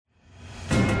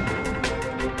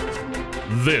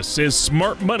This is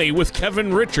Smart Money with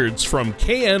Kevin Richards from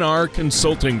KNR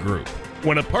Consulting Group.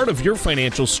 When a part of your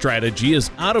financial strategy is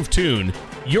out of tune,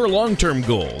 your long-term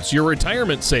goals, your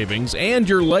retirement savings, and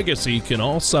your legacy can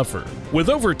all suffer. With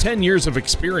over 10 years of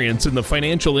experience in the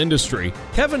financial industry,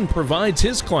 Kevin provides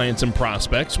his clients and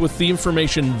prospects with the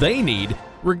information they need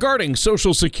regarding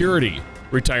Social Security,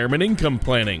 retirement income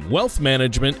planning, wealth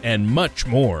management, and much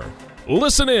more.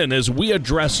 Listen in as we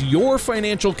address your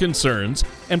financial concerns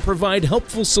and provide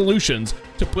helpful solutions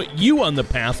to put you on the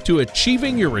path to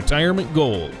achieving your retirement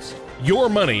goals. Your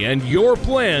money and your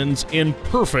plans in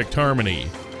perfect harmony.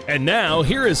 And now,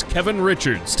 here is Kevin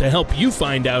Richards to help you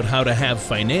find out how to have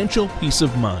financial peace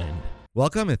of mind.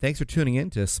 Welcome, and thanks for tuning in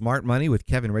to Smart Money with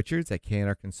Kevin Richards at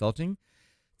KNR Consulting.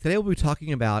 Today, we'll be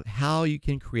talking about how you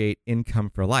can create income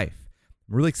for life.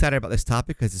 I'm really excited about this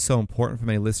topic because it's so important for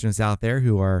many listeners out there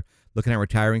who are looking at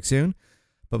retiring soon.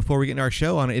 But before we get into our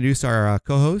show, I want to introduce our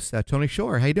co-host, Tony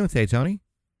Shore. How you doing today, Tony?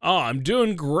 Oh, I'm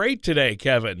doing great today,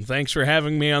 Kevin. Thanks for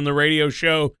having me on the radio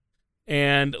show,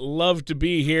 and love to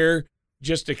be here.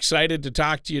 Just excited to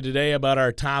talk to you today about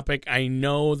our topic. I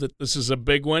know that this is a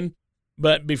big one,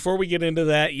 but before we get into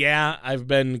that, I've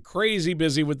been crazy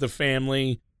busy with the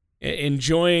family.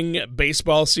 Enjoying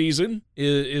baseball season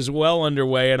is well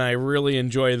underway, and I really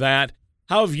enjoy that.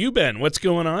 How have you been? What's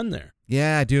going on there?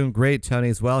 Yeah, doing great, Tony,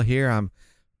 as well here. I'm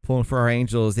pulling for our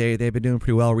Angels. They've been doing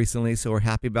pretty well recently, so we're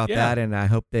happy about that, and I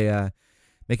hope they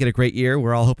make it a great year.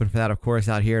 We're all hoping for that, of course,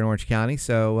 out here in Orange County.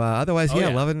 So otherwise,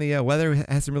 loving the weather.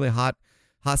 Has some really hot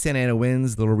Santa Ana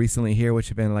winds a little recently here, which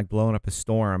have been like blowing up a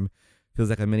storm. Feels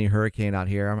like a mini hurricane out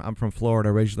here. I'm from Florida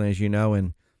originally, as you know,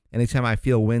 and anytime I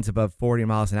feel winds above 40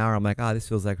 miles an hour, I'm like, this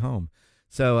feels like home.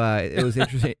 So it was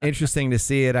interesting to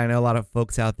see it. I know a lot of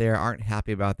folks out there aren't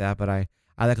happy about that, but I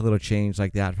like a little change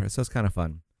like that. So it's kind of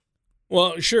fun.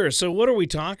 Well, sure. So what are we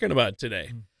talking about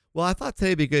today? Well, I thought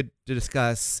today would be good to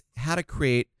discuss how to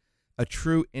create a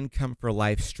true income for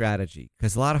life strategy.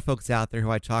 Because a lot of folks out there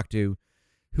who I talk to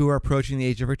who are approaching the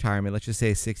age of retirement, let's just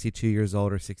say 62 years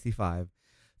old or 65,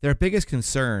 their biggest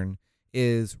concern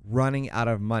is running out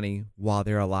of money while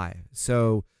they're alive.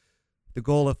 So the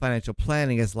goal of financial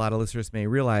planning, as a lot of listeners may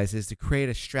realize, is to create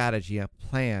a strategy, a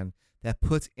plan that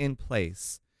puts in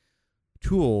place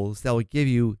tools that will give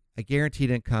you a guaranteed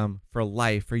income for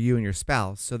life for you and your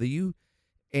spouse, so that you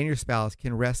and your spouse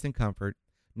can rest in comfort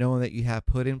knowing that you have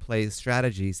put in place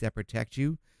strategies that protect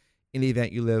you in the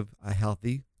event you live a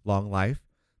healthy, long life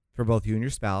for both you and your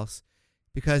spouse,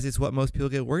 because it's what most people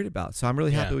get worried about. So I'm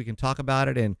really happy we can talk about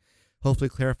it and hopefully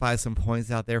clarify some points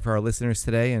out there for our listeners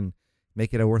today and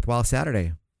make it a worthwhile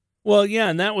Saturday. Well,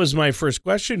 and that was my first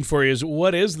question for you, is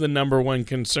what is the number one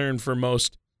concern for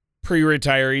most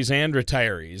pre-retirees and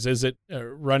retirees? Is it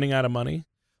running out of money?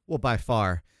 Well, by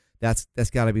far, that's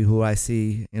got to be who I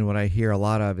see and what I hear a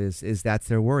lot of is that's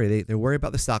their worry. They're worried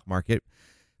about the stock market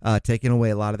taking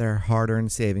away a lot of their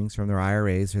hard-earned savings from their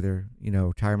IRAs or their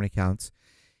retirement accounts,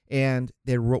 and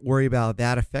they worry about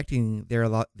that affecting their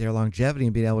longevity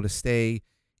and being able to stay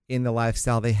in the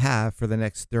lifestyle they have for the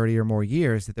next 30 or more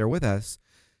years that they're with us.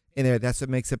 And that's what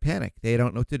makes it panic. They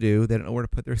don't know what to do. They don't know where to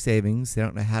put their savings. They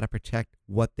don't know how to protect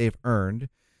what they've earned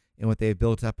and what they've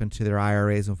built up into their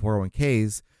IRAs and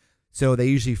 401ks. So they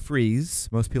usually freeze.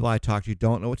 Most people I talk to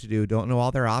don't know what to do, don't know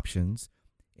all their options,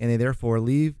 and they therefore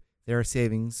leave their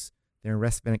savings, their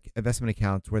investment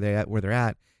accounts where they're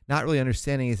at, not really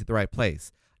understanding is it the right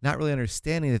place, not really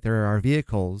understanding that there are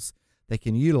vehicles they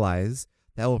can utilize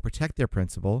that will protect their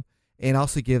principal and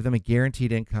also give them a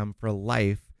guaranteed income for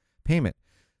life payment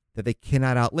that they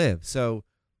cannot outlive. So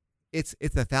it's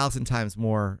 1,000 times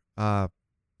more of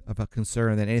a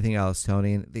concern than anything else,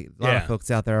 Tony. And a lot of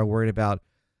folks out there are worried about,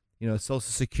 Social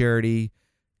Security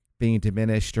being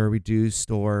diminished or reduced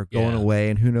or going away,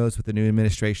 and who knows what the new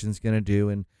administration is going to do.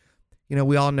 And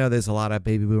we all know there's a lot of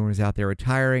baby boomers out there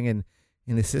retiring, and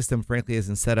the system, frankly,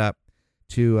 isn't set up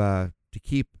to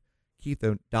keep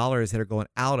the dollars that are going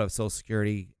out of Social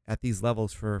Security at these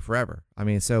levels for forever. I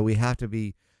mean, so we have to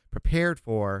be prepared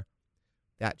for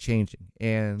that changing.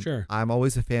 And I'm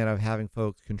always a fan of having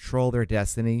folks control their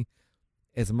destiny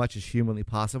as much as humanly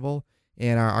possible.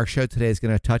 And our show today is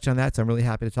going to touch on that. So I'm really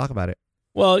happy to talk about it.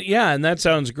 Well, and that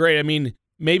sounds great. I mean,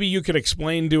 maybe you could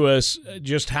explain to us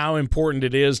just how important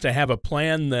it is to have a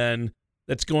plan then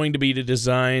that's going to be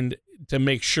designed to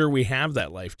make sure we have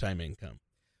that lifetime income.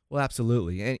 Well,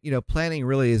 absolutely. And, planning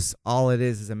really is all it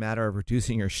is a matter of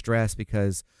reducing your stress,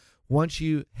 because once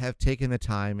you have taken the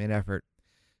time and effort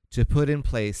to put in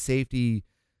place safety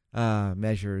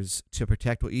measures to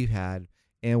protect what you've had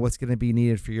and what's going to be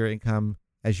needed for your income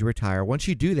as you retire, once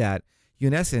you do that, you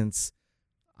in essence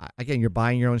again, you're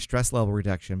buying your own stress level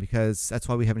reduction, because that's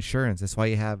why we have insurance. That's why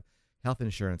you have health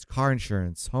insurance, car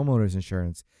insurance, homeowners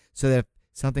insurance, so that if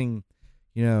something,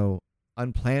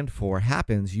 unplanned for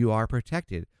happens, you are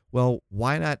protected. Well,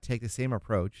 why not take the same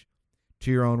approach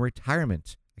to your own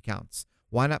retirement accounts?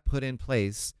 Why not put in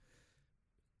place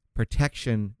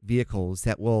protection vehicles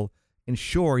that will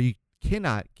ensure you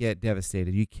cannot get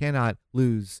devastated, you cannot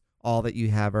lose all that you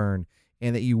have earned,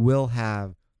 and that you will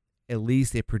have at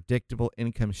least a predictable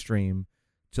income stream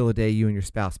till the day you and your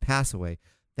spouse pass away.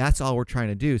 That's all we're trying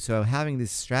to do. So having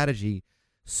this strategy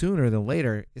sooner than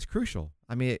later is crucial.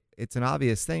 I mean, it's an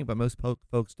obvious thing, but most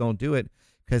folks don't do it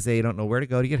because they don't know where to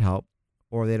go to get help,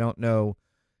 or they don't know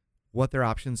what their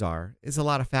options are. It's a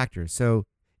lot of factors. So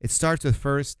it starts with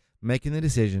first making the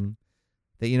decision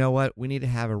that, you know what, we need to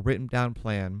have a written down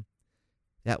plan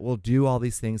that will do all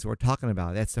these things that we're talking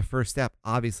about. That's the first step,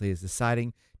 obviously, is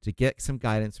deciding to get some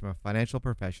guidance from a financial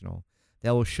professional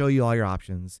that will show you all your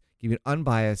options, give you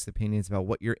unbiased opinions about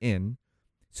what you're in,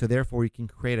 so therefore you can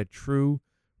create a true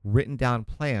written down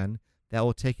plan that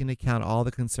will take into account all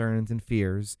the concerns and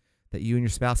fears that you and your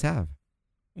spouse have.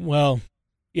 Well,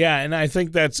 yeah, and I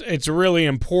think it's really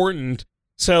important.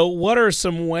 So what are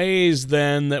some ways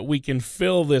then that we can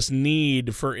fill this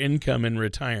need for income in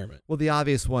retirement? Well, the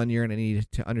obvious one you're going to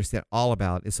need to understand all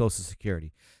about is Social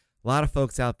Security. A lot of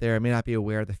folks out there may not be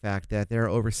aware of the fact that there are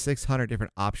over 600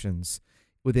 different options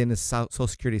within the Social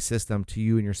Security system to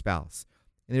you and your spouse.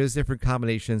 And there's different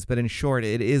combinations, but in short,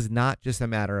 it is not just a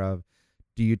matter of,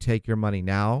 do you take your money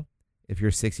now if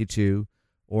you're 62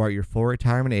 or at your full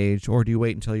retirement age, or do you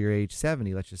wait until you're age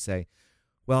 70, let's just say?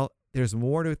 Well, there's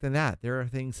more to it than that. There are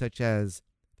things such as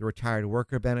the retired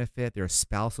worker benefit, there are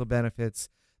spousal benefits,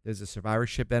 there's a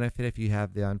survivorship benefit if you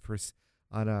have the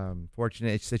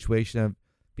unfortunate situation of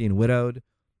being widowed.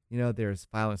 There's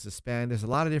file and suspend. There's a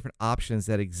lot of different options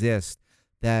that exist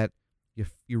that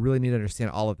you really need to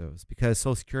understand all of those, because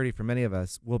Social Security for many of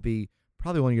us will be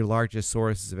probably one of your largest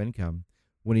sources of income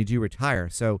when you do retire.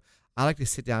 So I like to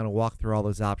sit down and walk through all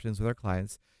those options with our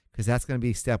clients, because that's going to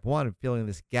be step one of filling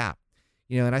this gap.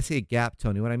 And I say a gap,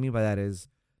 Tony. What I mean by that is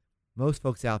most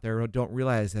folks out there don't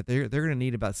realize that they're going to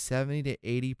need about 70 to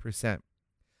 80%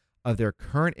 of their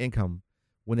current income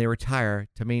when they retire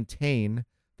to maintain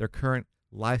their current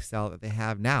lifestyle that they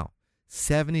have now.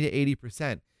 70 to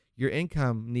 80%. Your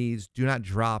income needs do not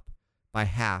drop by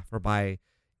half or by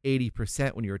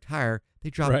 80% when you retire. They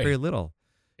drop very little.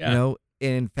 Yeah.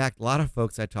 And in fact, a lot of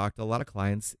folks I talk to, a lot of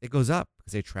clients, it goes up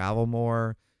because they travel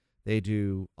more. They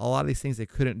do a lot of these things they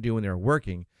couldn't do when they were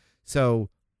working. So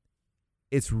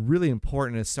it's really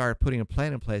important to start putting a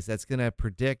plan in place that's going to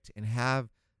predict and have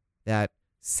that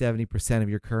 70% of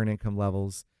your current income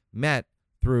levels met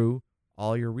through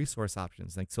all your resource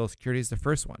options. Like Social Security is the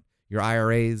first one. Your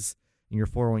IRAs and your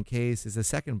 401ks is the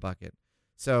second bucket.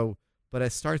 So, but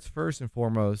it starts first and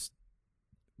foremost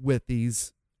with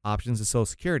these options of Social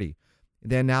Security.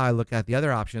 And then now I look at the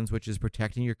other options, which is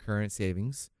protecting your current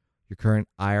savings, your current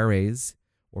IRAs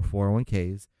or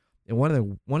 401ks. And one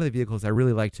of the vehicles I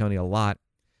really like, Tony, a lot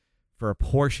for a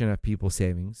portion of people's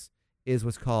savings is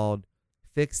what's called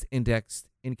fixed indexed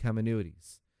income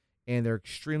annuities. And they're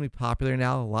extremely popular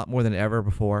now, a lot more than ever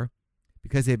before,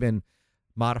 because they've been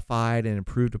modified and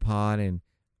improved upon and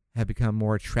have become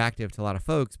more attractive to a lot of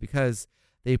folks, because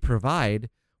they provide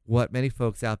what many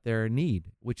folks out there need,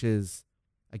 which is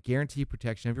a guaranteed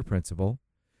protection of your principal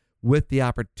with the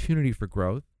opportunity for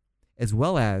growth, as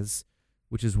well as,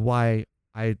 which is why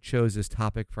I chose this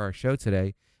topic for our show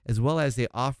today, as well as they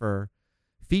offer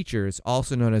features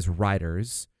also known as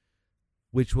riders,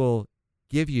 which will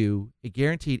give you a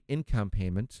guaranteed income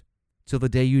payment till the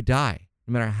day you die,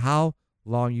 no matter how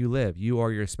long you live, you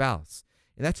or your spouse.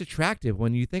 And that's attractive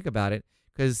when you think about it,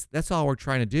 because that's all we're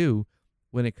trying to do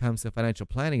when it comes to financial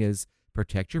planning is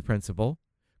protect your principal,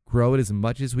 grow it as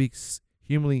much as we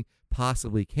humanly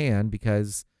possibly can,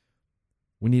 because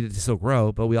we need it to still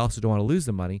grow, but we also don't want to lose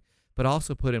the money, but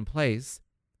also put in place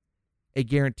a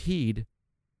guaranteed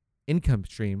income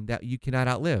stream that you cannot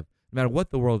outlive, no matter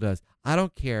what the world does. I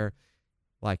don't care.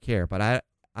 Well, I care, but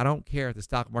I don't care if the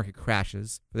stock market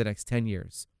crashes for the next 10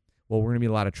 years. Well, we're going to be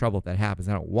in a lot of trouble if that happens.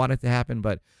 I don't want it to happen,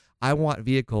 but I want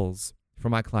vehicles for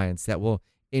my clients that will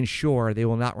ensure they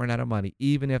will not run out of money,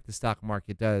 even if the stock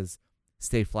market does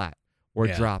stay flat or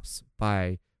drops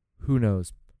by, who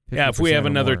knows, yeah, if we have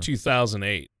another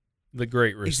 2008, the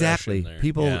Great Recession. Exactly. There.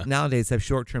 People nowadays have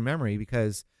short-term memory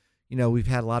because, we've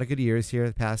had a lot of good years here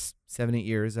the past 7-8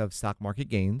 years of stock market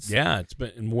gains. Yeah, it's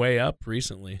been way up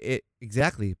recently.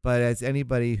 Exactly. But as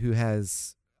anybody who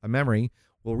has a memory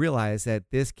will realize that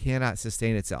this cannot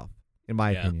sustain itself, in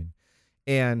my opinion.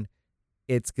 And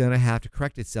it's going to have to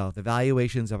correct itself. The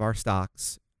valuations of our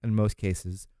stocks, in most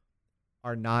cases,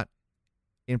 are not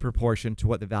in proportion to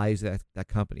what the values of that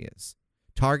company is.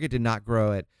 Target did not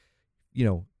grow at,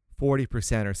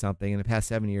 40% or something in the past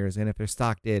 7 years. And if their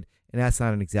stock did, and that's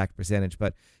not an exact percentage,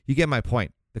 but you get my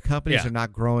point. The companies are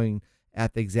not growing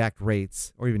at the exact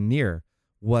rates or even near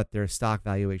what their stock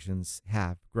valuations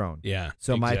have grown. Yeah.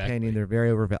 So in my opinion, they're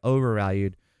very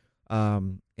overvalued.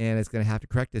 And it's going to have to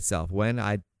correct itself. When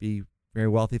I'd be very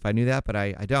wealthy if I knew that, but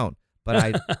I don't. But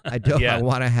I don't. Yeah. I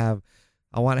want to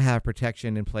have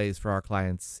protection in place for our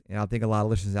clients. And I think a lot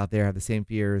of listeners out there have the same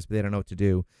fears, but they don't know what to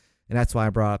do. And that's why I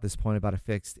brought up this point about a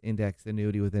fixed index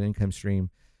annuity with an income stream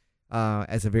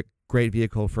as a great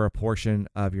vehicle for a portion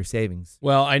of your savings.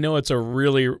 Well, I know it's a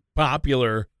really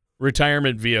popular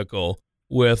retirement vehicle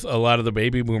with a lot of the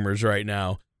baby boomers right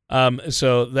now.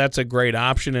 So that's a great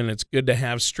option, and it's good to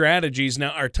have strategies.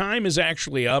 Now, our time is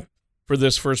actually up for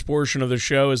this first portion of the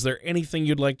show. Is there anything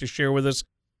you'd like to share with us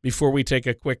before we take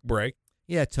a quick break?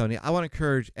 Yeah, Tony, I want to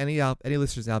encourage any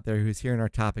listeners out there who's hearing our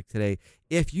topic today,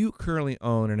 if you currently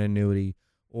own an annuity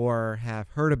or have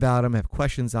heard about them, have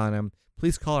questions on them,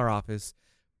 please call our office.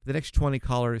 For the next 20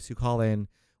 callers who call in,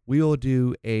 we will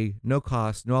do a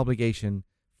no-cost, no-obligation,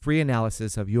 free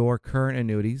analysis of your current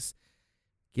annuities,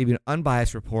 give you an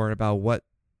unbiased report about what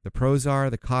the pros are,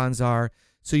 the cons are,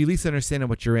 so you at least understand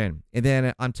what you're in. And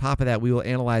then on top of that, we will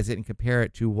analyze it and compare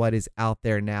it to what is out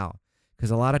there now.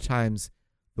 Because a lot of times,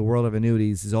 the world of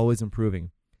annuities is always improving.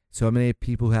 So many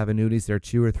people who have annuities that are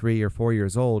 2 or 3 or 4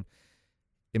 years old,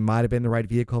 it might have been the right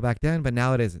vehicle back then, but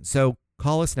now it isn't. So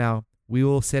call us now. We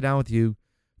will sit down with you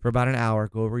for about an hour,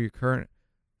 go over your current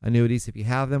annuities if you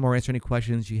have them, or answer any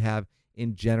questions you have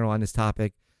in general on this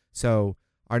topic. So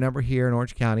our number here in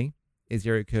Orange County is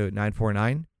area code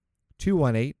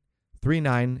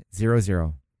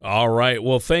 949-218-3900. All right.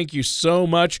 Well, thank you so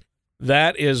much.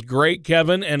 That is great,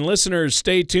 Kevin. And listeners,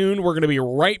 stay tuned. We're going to be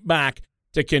right back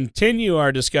to continue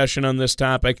our discussion on this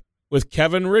topic with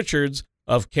Kevin Richards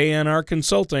of KNR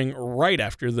Consulting right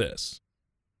after this.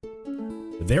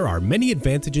 There are many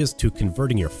advantages to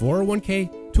converting your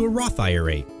 401k to a Roth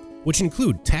IRA, which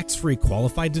include tax-free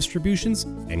qualified distributions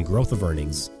and growth of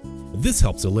earnings. This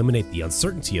helps eliminate the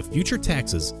uncertainty of future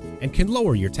taxes and can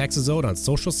lower your taxes owed on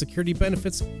Social Security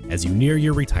benefits as you near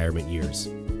your retirement years.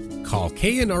 Call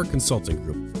KNR Consulting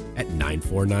Group at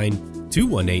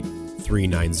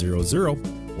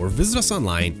 949-218-3900 or visit us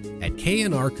online at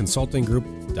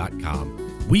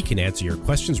knrconsultinggroup.com. We can answer your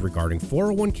questions regarding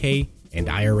 401k and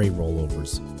IRA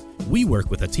rollovers. We work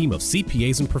with a team of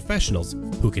CPAs and professionals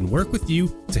who can work with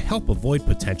you to help avoid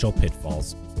potential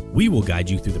pitfalls. We will guide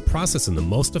you through the process in the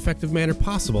most effective manner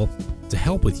possible to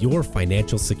help with your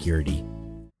financial security.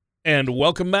 And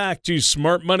welcome back to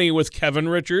Smart Money with Kevin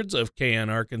Richards of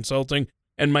KNR Consulting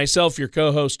and myself, your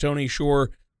co-host, Tony Shore.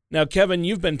 Now, Kevin,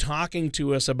 you've been talking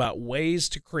to us about ways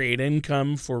to create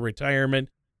income for retirement,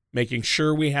 making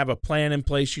sure we have a plan in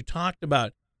place. You talked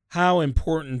about how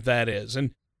important that is. And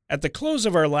at the close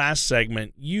of our last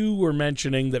segment, you were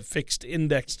mentioning that fixed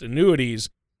indexed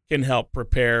annuities can help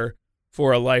prepare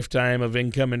for a lifetime of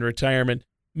income in retirement.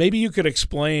 Maybe you could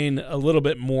explain a little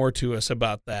bit more to us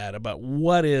about that, about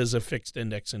what is a fixed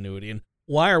index annuity and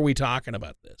why are we talking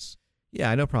about this?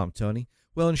 Yeah, no problem, Tony.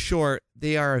 Well, in short,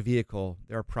 they are a vehicle,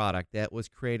 they're a product that was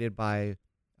created by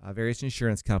various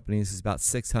insurance companies. There's about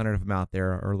 600 of them out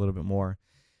there or a little bit more,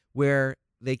 where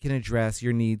they can address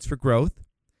your needs for growth,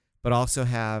 but also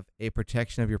have a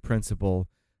protection of your principal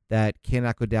that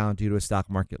cannot go down due to a stock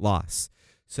market loss.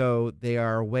 So they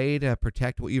are a way to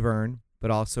protect what you've earned,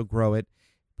 but also grow it.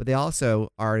 But they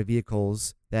also are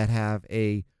vehicles that have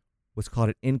what's called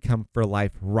an income for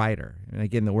life rider. And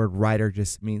again, the word rider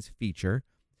just means feature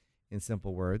in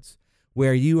simple words,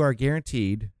 where you are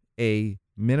guaranteed a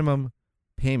minimum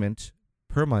payment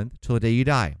per month till the day you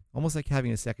die, almost like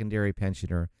having a secondary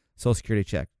pension or Social Security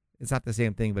check. It's not the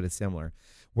same thing, but it's similar,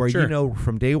 where Sure. you know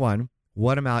from day one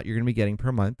what amount you're going to be getting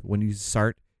per month when you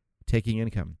start taking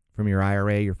income from your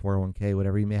IRA, your 401k,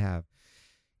 whatever you may have.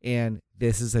 And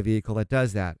this is a vehicle that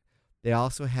does that. They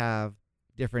also have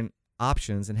different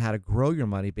options on how to grow your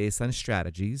money based on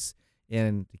strategies.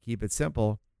 And to keep it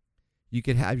simple, you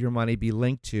could have your money be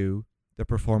linked to the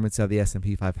performance of the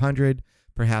S&P 500,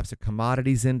 perhaps a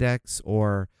commodities index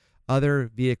or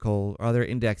other vehicle or other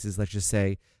indexes, let's just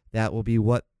say, that will be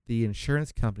what the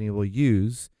insurance company will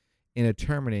use in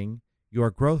determining your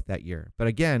growth that year. But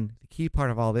again, the key part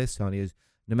of all this, Tony, is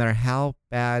no matter how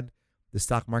bad the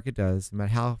stock market does, no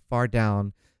matter how far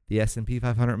down the S&P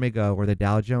 500 may go or the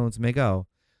Dow Jones may go,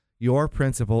 your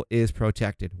principal is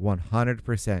protected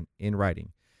 100% in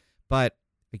writing. But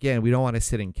again, we don't want to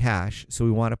sit in cash, so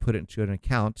we want to put it into an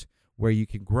account where you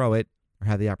can grow it or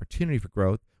have the opportunity for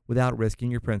growth without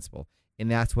risking your principal. And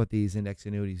that's what these index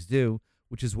annuities do,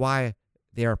 which is why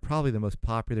they are probably the most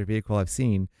popular vehicle I've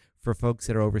seen for folks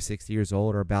that are over 60 years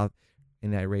old or about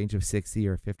in that range of 60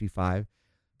 or 55,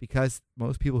 because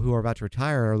most people who are about to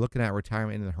retire are looking at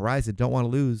retirement in the horizon, don't want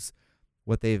to lose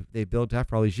what they've built up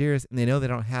for all these years, and they know they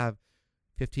don't have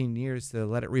 15 years to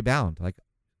let it rebound like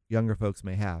younger folks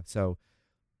may have. So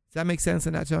does that make sense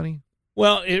in that, Tony?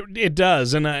 Well, it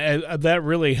does, and that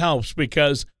really helps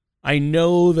because I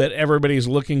know that everybody's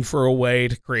looking for a way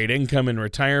to create income in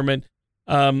retirement.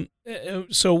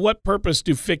 So what purpose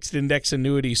do fixed index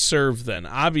annuities serve then?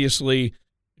 Obviously,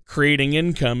 creating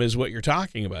income is what you're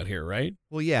talking about here, right?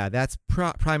 Well, yeah, that's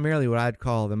primarily what I'd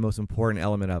call the most important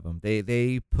element of them.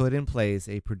 They put in place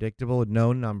a predictable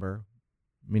known number,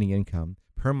 meaning income,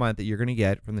 per month that you're going to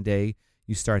get from the day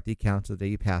you start the account to the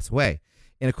day you pass away.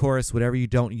 And of course, whatever you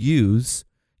don't use,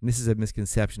 and this is a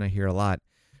misconception I hear a lot,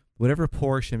 whatever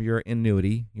portion of your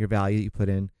annuity, your value that you put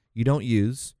in, you don't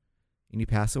use and you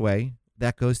pass away,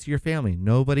 that goes to your family.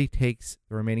 Nobody takes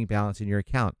the remaining balance in your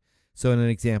account. So in an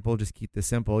example, just keep this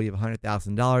simple. You have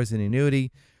 $100,000 in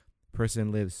annuity.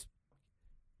 Person lives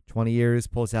 20 years,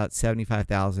 pulls out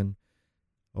 $75,000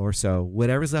 or so.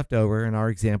 Whatever's left over, in our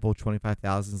example,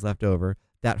 $25,000 is left over.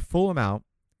 That full amount,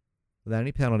 without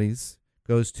any penalties,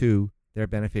 goes to their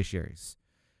beneficiaries,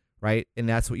 right? And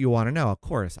that's what you want to know. Of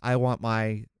course, I want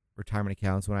my retirement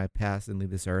accounts when I pass and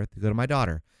leave this earth to go to my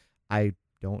daughter. I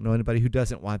don't know anybody who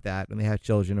doesn't want that when they have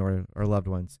children or loved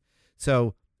ones.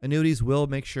 So annuities will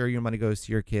make sure your money goes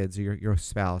to your kids or your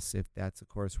spouse, if that's, of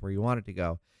course, where you want it to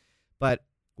go. But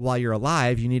while you're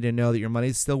alive, you need to know that your money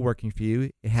is still working for you.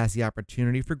 It has the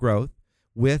opportunity for growth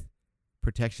with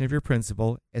protection of your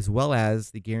principal, as well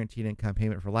as the guaranteed income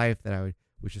payment for life that I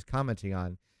was just commenting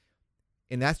on.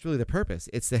 And that's really the purpose.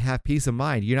 It's to have peace of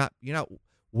mind. You're not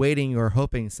waiting or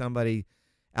hoping somebody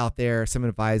out there, some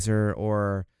advisor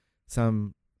or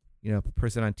some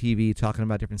person on TV talking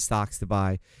about different stocks to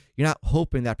buy. You're not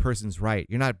hoping that person's right.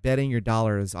 You're not betting your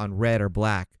dollars on red or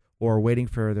black or waiting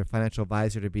for the financial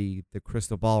advisor to be the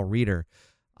crystal ball reader.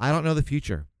 I don't know the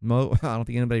future. I don't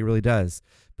think anybody really does.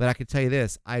 But I can tell you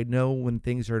this. I know when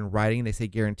things are in writing, they say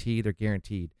guaranteed, they're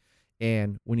guaranteed.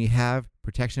 And when you have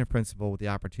protection of principal with the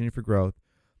opportunity for growth,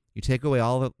 you take away a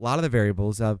lot of the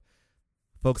variables of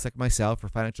folks like myself or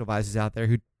financial advisors out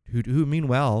there who mean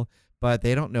well, but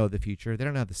they don't know the future. They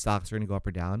don't know if the stocks are going to go up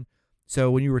or down. So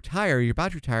when you retire, you're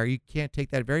about to retire, you can't take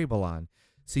that variable on.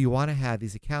 So you want to have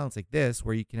these accounts like this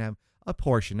where you can have a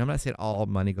portion. I'm not saying all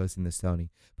money goes in this, Tony,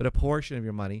 but a portion of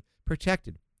your money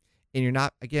protected. And you're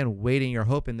not, again, waiting or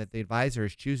hoping that the advisor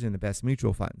is choosing the best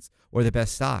mutual funds or the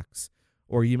best stocks,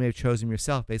 or you may have chosen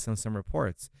yourself based on some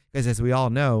reports. Because as we all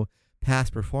know,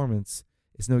 past performance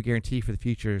is no guarantee for the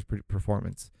future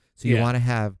performance. So you want to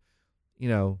have,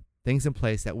 things in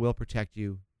place that will protect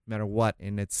you no matter what.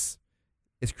 And it's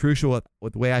crucial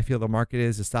with the way I feel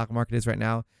the stock market is right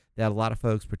now, that a lot of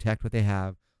folks protect what they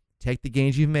have, take the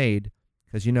gains you've made,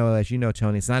 because as you know,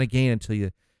 Tony, it's not a gain until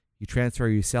you transfer or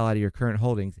you sell out of your current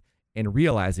holdings and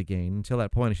realize a gain. Until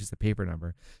that point, it's just a paper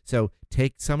number. So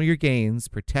take some of your gains,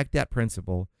 protect that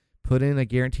principal, put in a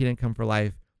guaranteed income for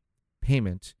life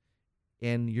payment,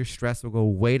 and your stress will go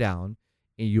way down,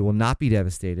 and you will not be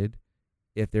devastated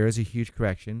if there is a huge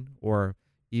correction or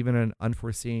even an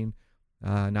unforeseen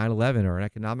 9/11 or an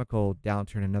economical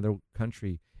downturn in another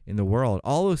country in the world.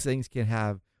 All those things can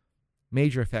have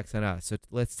major effects on us. So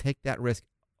let's take that risk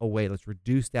away. Let's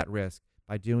reduce that risk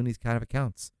by doing these kind of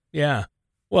accounts. Yeah.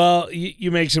 Well,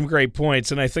 you make some great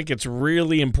points, and I think it's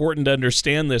really important to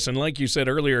understand this. And like you said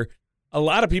earlier, a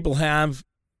lot of people have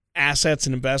assets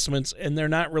and investments, and they're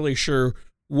not really sure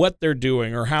what they're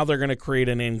doing or how they're going to create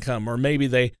an income. Or maybe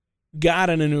they got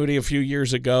an annuity a few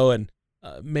years ago, and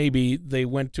maybe they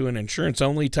went to an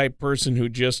insurance-only type person who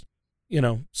just,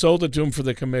 sold it to them for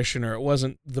the commission, or it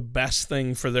wasn't the best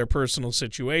thing for their personal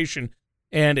situation.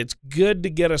 And it's good to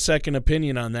get a second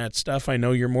opinion on that stuff. I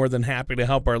know you're more than happy to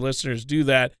help our listeners do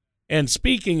that. And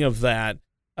speaking of that,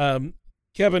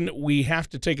 Kevin, we have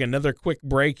to take another quick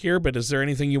break here, but is there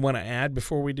anything you want to add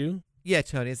before we do? Yeah,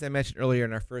 Tony, as I mentioned earlier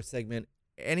in our first segment,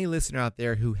 any listener out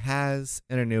there who has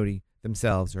an annuity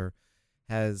themselves or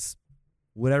has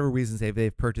whatever reasons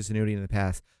they've purchased annuity in the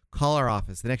past, call our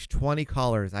office. The next 20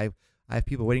 callers, I have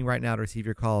people waiting right now to receive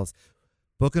your calls.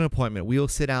 Book an appointment. We will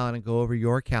sit down and go over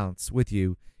your accounts with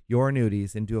you, your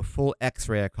annuities, and do a full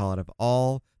x-ray, I call it, of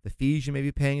all the fees you may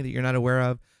be paying that you're not aware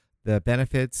of, the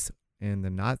benefits and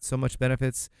the not so much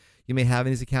benefits you may have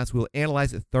in these accounts. We'll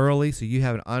analyze it thoroughly so you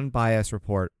have an unbiased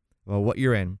report about what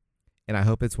you're in. and I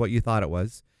hope it's what you thought it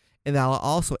was. And I'll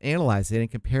also analyze it in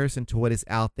comparison to what is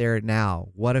out there now.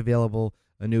 What available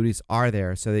annuities are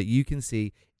there so that you can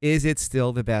see, is it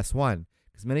still the best one?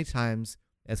 Because many times,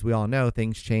 as we all know,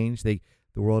 things change. The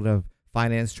world of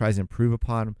finance tries to improve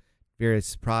upon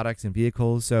various products and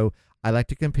vehicles. So I like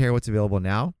to compare what's available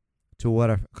now to what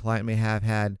a client may have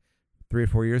had 3 or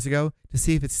 4 years ago to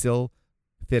see if it's still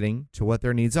fitting to what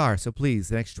their needs are. So please,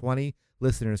 the next 20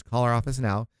 listeners, call our office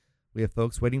now. We have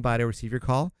folks waiting by to receive your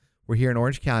call. We're here in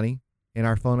Orange County, and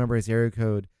our phone number is area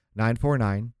code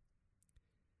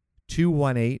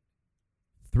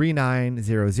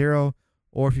 949-218-3900.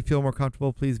 Or if you feel more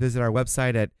comfortable, please visit our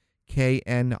website at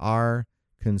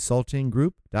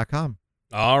knrconsultinggroup.com.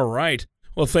 All right.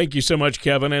 Well, thank you so much,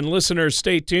 Kevin. And listeners,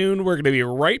 stay tuned. We're going to be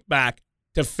right back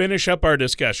to finish up our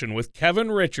discussion with Kevin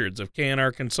Richards of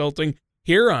KNR Consulting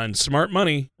here on Smart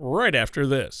Money right after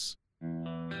this.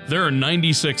 There are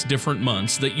 96 different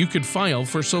months that you could file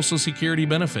for Social Security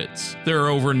benefits. There are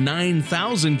over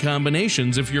 9,000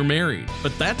 combinations if you're married.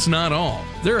 But that's not all.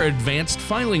 There are advanced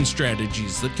filing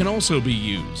strategies that can also be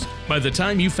used. By the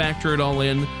time you factor it all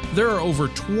in, there are over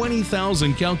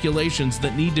 20,000 calculations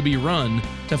that need to be run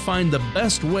to find the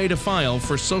best way to file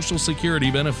for Social Security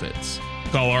benefits.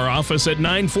 Call our office at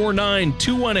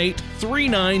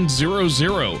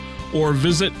 949-218-3900 or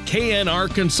visit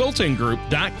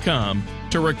knrconsultinggroup.com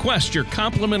to request your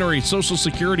complimentary Social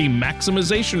Security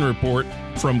maximization report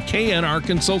from KNR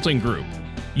Consulting Group.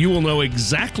 You will know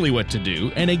exactly what to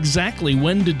do and exactly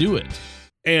when to do it.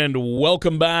 And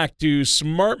welcome back to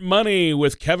Smart Money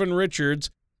with Kevin Richards.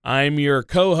 I'm your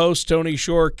co-host, Tony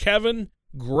Shore. Kevin,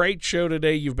 great show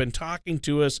today. You've been talking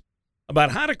to us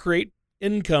about how to create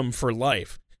income for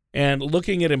life and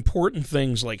looking at important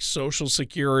things like Social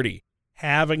Security,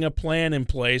 having a plan in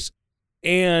place,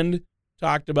 and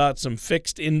talked about some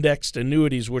fixed indexed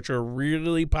annuities, which are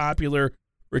really popular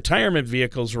retirement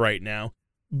vehicles right now.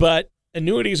 But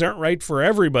annuities aren't right for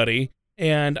everybody,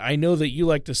 and I know that you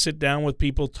like to sit down with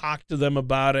people, talk to them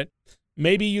about it.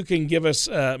 Maybe you can give us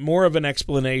more of an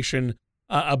explanation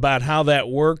about how that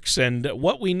works and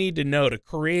what we need to know to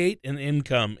create an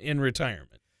income in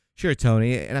retirement. Sure,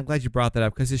 Tony, and I'm glad you brought that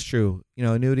up because it's true. You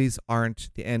know, annuities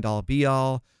aren't the end-all,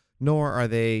 be-all, nor are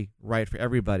they right for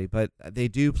everybody, but they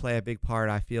do play a big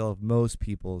part, I feel, of most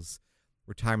people's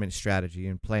retirement strategy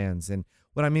and plans. And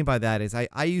what I mean by that is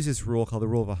I use this rule called the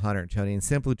rule of 100, Tony. In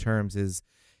simple terms is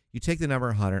you take the number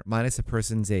 100 minus a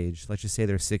person's age. Let's just say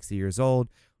they're 60 years old,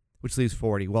 which leaves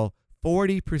 40. Well,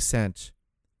 40%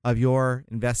 of your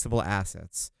investable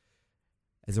assets,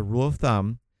 as a rule of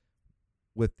thumb,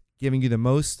 with giving you the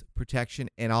most protection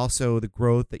and also the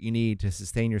growth that you need to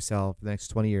sustain yourself for the next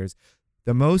 20 years,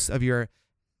 the most of your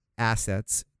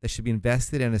assets that should be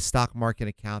invested in a stock market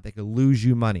account that could lose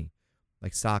you money,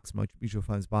 like stocks, mutual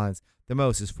funds, bonds, the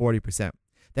most is 40%.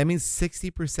 That means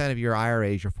 60% of your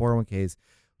IRAs, your 401ks,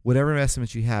 whatever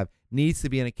investments you have, needs to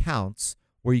be in accounts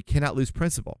where you cannot lose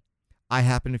principal. I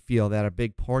happen to feel that a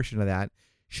big portion of that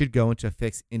should go into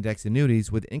fixed index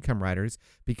annuities with income riders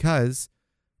because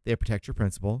they protect your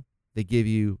principal. They give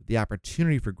you the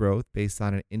opportunity for growth based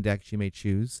on an index you may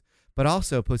choose, but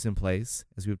also puts in place,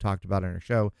 as we've talked about on our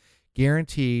show,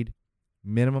 guaranteed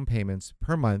minimum payments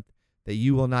per month that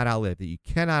you will not outlive, that you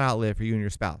cannot outlive for you and your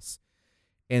spouse.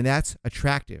 And that's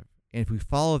attractive. And if we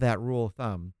follow that rule of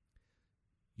thumb,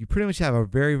 you pretty much have a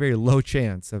very, very low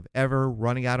chance of ever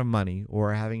running out of money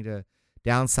or having to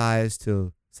downsize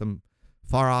to some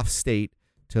far-off state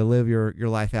to live your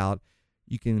life out.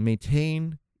 You can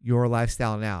maintain your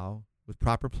lifestyle now with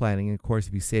proper planning, and of course,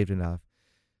 if you saved enough,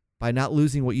 by not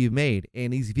losing what you've made.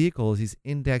 And these vehicles, these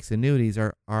index annuities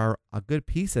are a good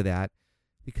piece of that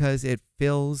because it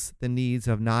fills the needs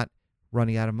of not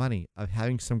running out of money, of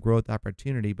having some growth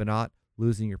opportunity, but not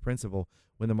losing your principal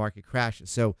when the market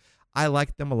crashes. So I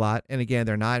like them a lot. And again,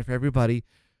 they're not for everybody.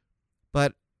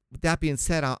 But with that being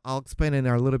said, I'll explain in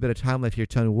our little bit of time left here,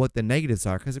 Tony, what the negatives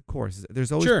are. Because, of course,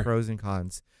 there's always pros and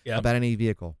cons about any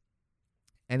vehicle,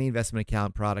 any investment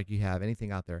account product you have,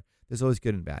 anything out there. There's always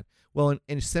good and bad. Well,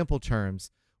 in simple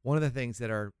terms, one of the things that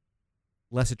are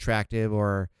less attractive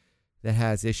or that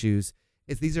has issues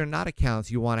is these are not accounts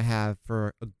you want to have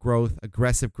for a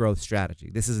aggressive growth strategy.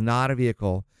 This is not a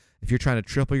vehicle, if you're trying to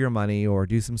triple your money or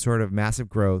do some sort of massive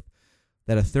growth,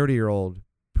 that a 30-year-old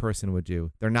person would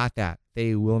do. They're not that.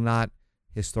 They will not,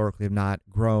 historically, have not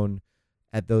grown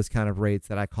at those kind of rates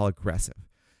that I call aggressive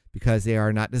because they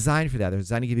are not designed for that. They're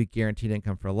designed to give you guaranteed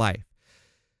income for life.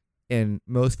 And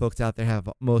most folks out there have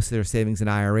most of their savings in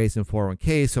IRAs and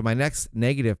 401ks. So my next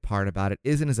negative part about it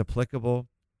isn't as applicable,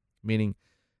 meaning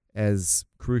as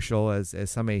crucial as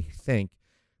some may think.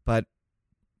 But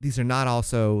these are not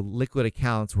also liquid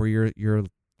accounts where you're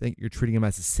treating them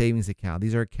as a savings account.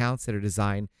 These are accounts that are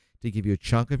designed to give you a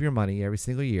chunk of your money every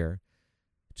single year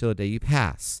till the day you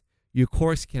pass. You, of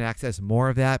course, can access more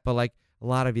of that, but like a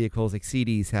lot of vehicles, like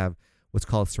CDs have what's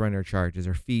called surrender charges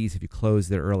or fees if you close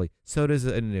it early. So does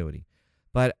an annuity.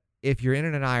 But if you're in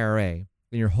an IRA,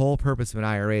 then your whole purpose of an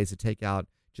IRA is to take out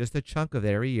just a chunk of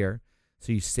it every year,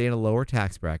 so you stay in a lower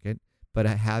tax bracket, but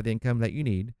have the income that you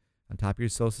need on top of your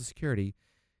Social Security,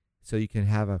 so you can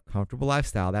have a comfortable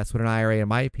lifestyle. That's what an IRA, in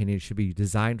my opinion, should be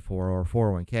designed for, or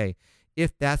 401k.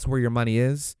 If that's where your money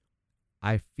is,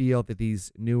 I feel that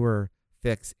these newer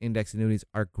fixed index annuities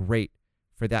are great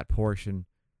for that portion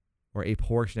or a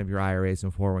portion of your IRAs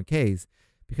and 401ks,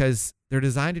 because they're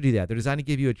designed to do that. They're designed to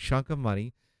give you a chunk of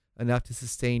money, enough to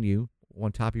sustain you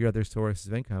on top of your other sources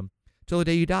of income till the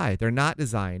day you die. They're not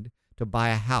designed to buy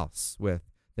a house with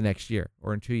the next year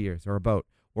or in 2 years, or a boat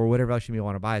or whatever else you may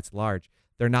want to buy. It's large.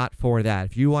 They're not for that.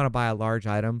 If you want to buy a large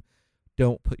item,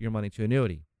 don't put your money to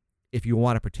annuity. If you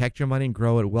want to protect your money and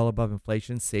grow it well above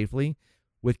inflation safely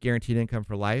with guaranteed income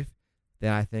for life,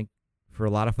 then I think for a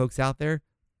lot of folks out there,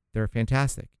 they're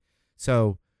fantastic.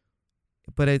 So,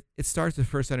 but it starts with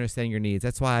first understanding your needs.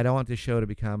 That's why I don't want this show to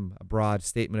become a broad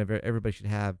statement of everybody should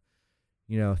have,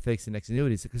 fixed index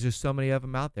annuities, because there's so many of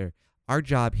them out there. Our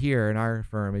job here in our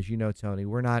firm, as you know, Tony,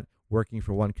 we're not working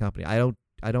for one company.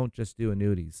 I don't just do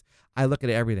annuities. I look at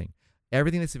everything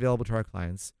that's available to our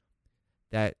clients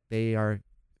that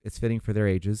it's fitting for their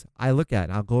ages. I look at,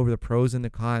 and I'll go over the pros and the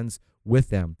cons with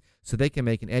them so they can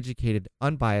make an educated,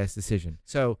 unbiased decision.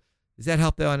 So does that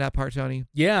help though on that part, Tony?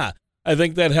 Yeah, I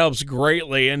think that helps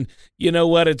greatly. And you know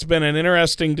what? It's been an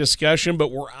interesting discussion,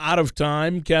 but we're out of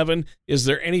time. Kevin, is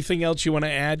there anything else you want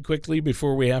to add quickly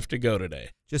before we have to go today?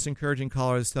 Just encouraging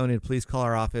callers, Tony, to please call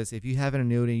our office. If you have an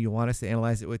annuity, you want us to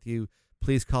analyze it with you,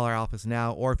 please call our office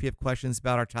now. Or if you have questions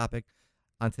about our topic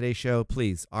on today's show,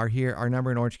 please. Our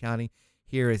number in Orange County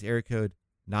here is area code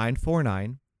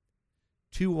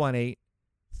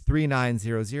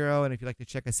 949-218-3900. And if you'd like to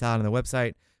check us out on the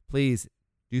website, please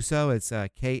do so. It's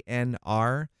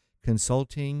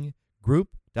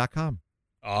knrconsultinggroup.com.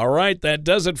 All right, that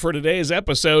does it for today's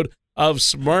episode of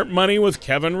Smart Money with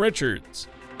Kevin Richards.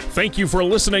 Thank you for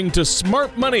listening to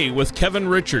Smart Money with Kevin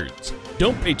Richards.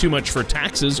 Don't pay too much for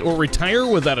taxes or retire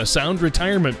without a sound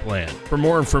retirement plan. For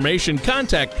more information,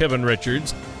 contact Kevin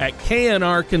Richards at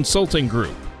KNR Consulting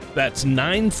Group. That's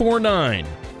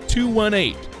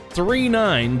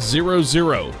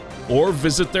 949-218-3900. Or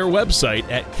visit their website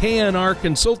at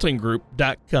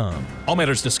knrconsultinggroup.com. All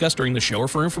matters discussed during the show are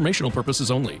for informational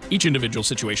purposes only. Each individual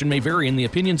situation may vary, and the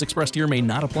opinions expressed here may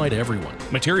not apply to everyone.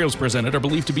 Materials presented are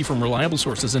believed to be from reliable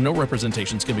sources, and no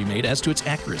representations can be made as to its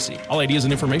accuracy. All ideas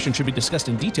and information should be discussed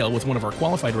in detail with one of our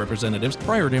qualified representatives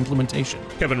prior to implementation.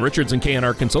 Kevin Richards and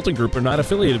KNR Consulting Group are not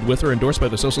affiliated with or endorsed by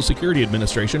the Social Security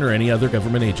Administration or any other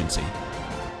government agency.